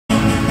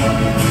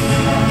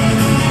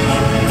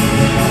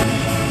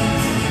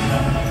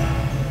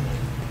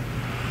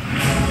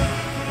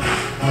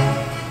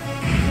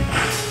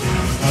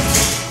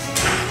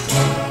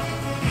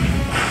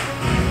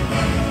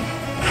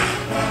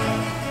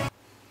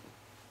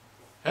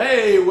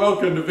Hey,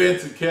 welcome to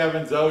Vince and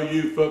Kevin's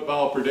OU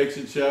Football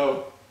Prediction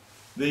Show,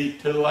 the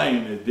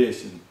Tulane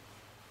edition.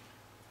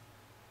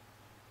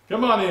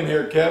 Come on in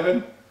here,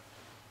 Kevin.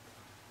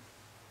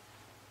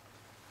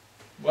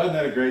 Wasn't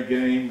that a great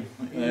game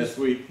last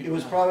week? It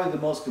was probably the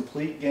most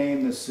complete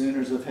game the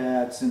Sooners have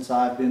had since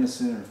I've been a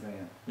Sooner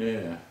fan.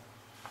 Yeah.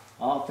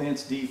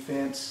 Offense,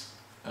 defense,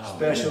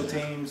 special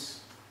teams.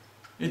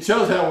 It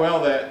shows how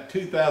well that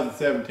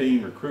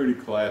 2017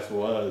 recruiting class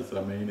was.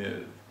 I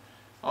mean,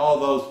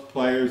 all those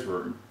players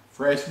were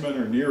freshmen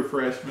or near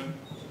freshmen,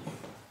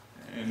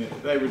 and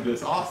they were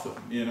just awesome,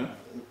 you know.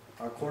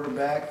 Our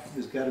quarterback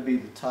has got to be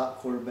the top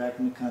quarterback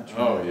in the country.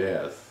 Oh,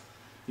 yes.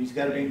 He's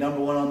got to be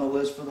 #1 on the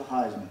list for the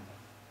Heisman.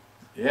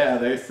 Yeah,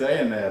 they're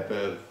saying that,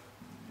 but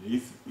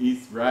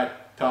he's right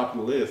top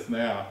of the list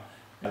now.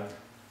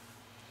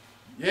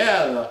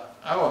 Yeah, the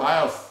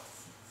Ohio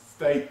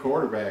State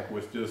quarterback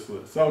was just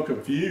so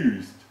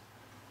confused.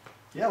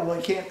 Yeah, well,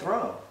 he can't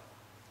throw.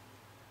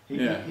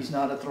 Yeah. He's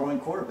not a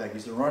throwing quarterback.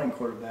 He's a running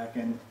quarterback,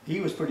 and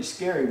he was pretty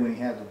scary when he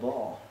had the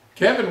ball.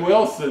 Kevin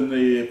Wilson,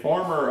 the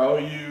former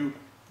OU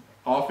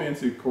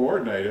offensive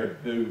coordinator,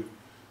 who,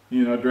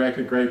 you know,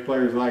 directed great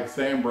players like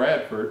Sam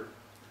Bradford,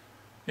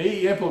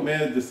 he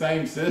implemented the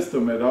same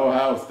system at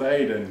Ohio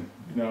State, and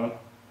you know,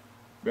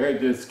 they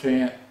just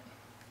can't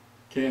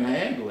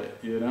handle it,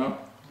 you know.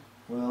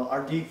 Well,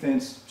 our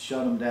defense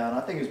shut them down.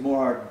 I think it's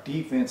more our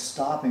defense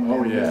stopping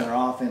them than their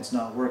offense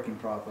not working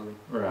properly.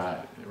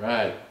 Right.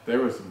 There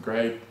were some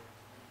great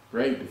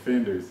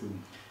defenders.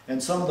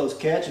 And some of those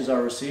catches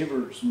our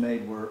receivers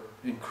made were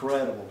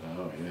incredible.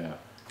 Oh, yeah.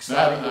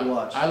 Exciting to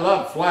watch. I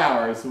love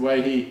Flowers, the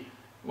way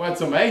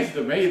what's amazing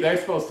to me, they're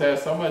supposed to have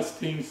so much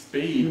team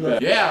speed.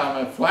 But yeah,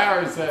 I mean,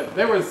 Flowers,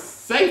 there was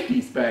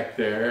safeties back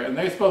there, and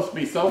they're supposed to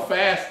be so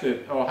fast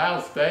at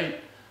Ohio State.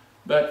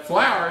 But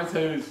Flowers,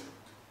 who's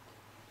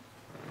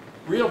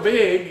real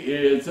big,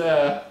 is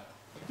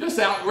just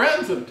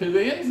outruns them to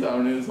the end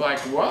zone. It's like,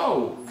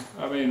 whoa.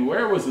 I mean,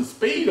 where was the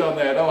speed on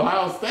that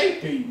Ohio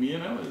State team, you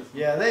know?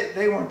 Yeah,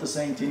 they weren't the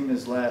same team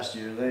as last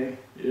year.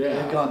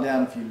 They've gone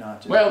down a few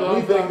notches. Well,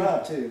 we've gone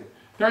up too.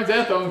 Turns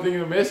out the only thing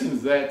they're missing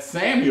is that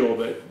Samuel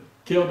that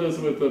killed us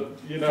with the,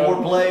 you know,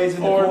 4 plays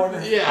in the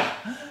corner. Yeah.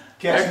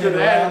 Catching it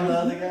around the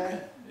other guy.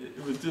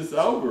 It was just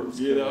over,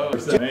 you know.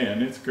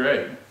 Man, it's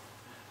great.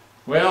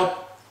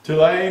 Well,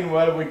 Tulane,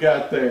 what have we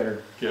got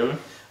there, Kevin?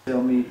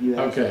 Tell me you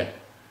have. Okay.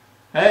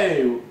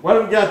 Hey, what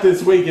have we got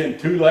this week in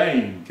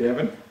Tulane,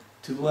 Kevin?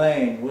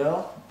 Tulane,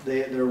 well,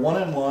 they're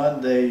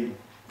 1-1. They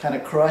kind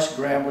of crushed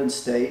Grambling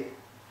State,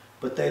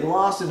 but they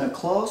lost in a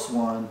close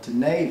one to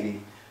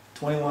Navy,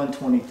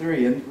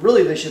 21-23, and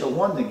really they should have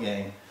won the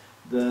game.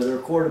 Their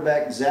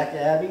quarterback, Zach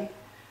Abbey,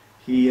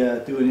 he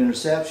threw an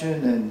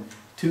interception and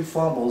 2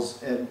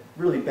 fumbles at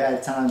really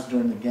bad times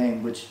during the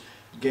game, which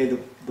gave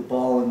the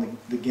ball in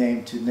the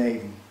game to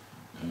Navy.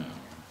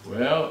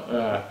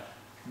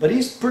 But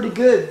he's pretty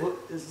good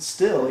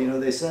still, you know,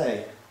 they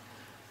say.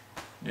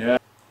 Yeah.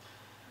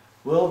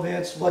 Well,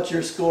 Vince, what's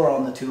your score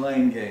on the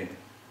Tulane game?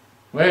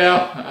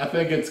 Well, I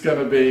think it's going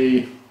to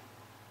be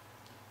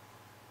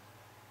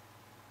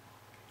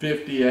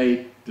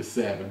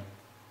 58-7.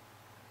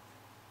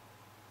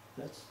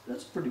 That's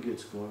a pretty good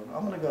score.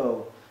 I'm going to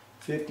go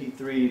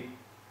 53-17.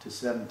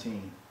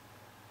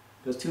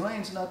 Because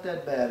Tulane's not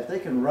that bad. If they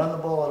can run the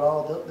ball at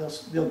all,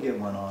 they'll get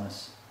one on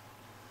us.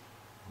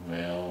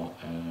 Well,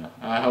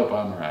 I hope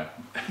I'm right.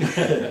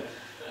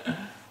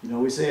 You know,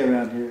 we say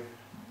around here,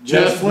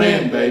 just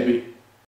win, baby.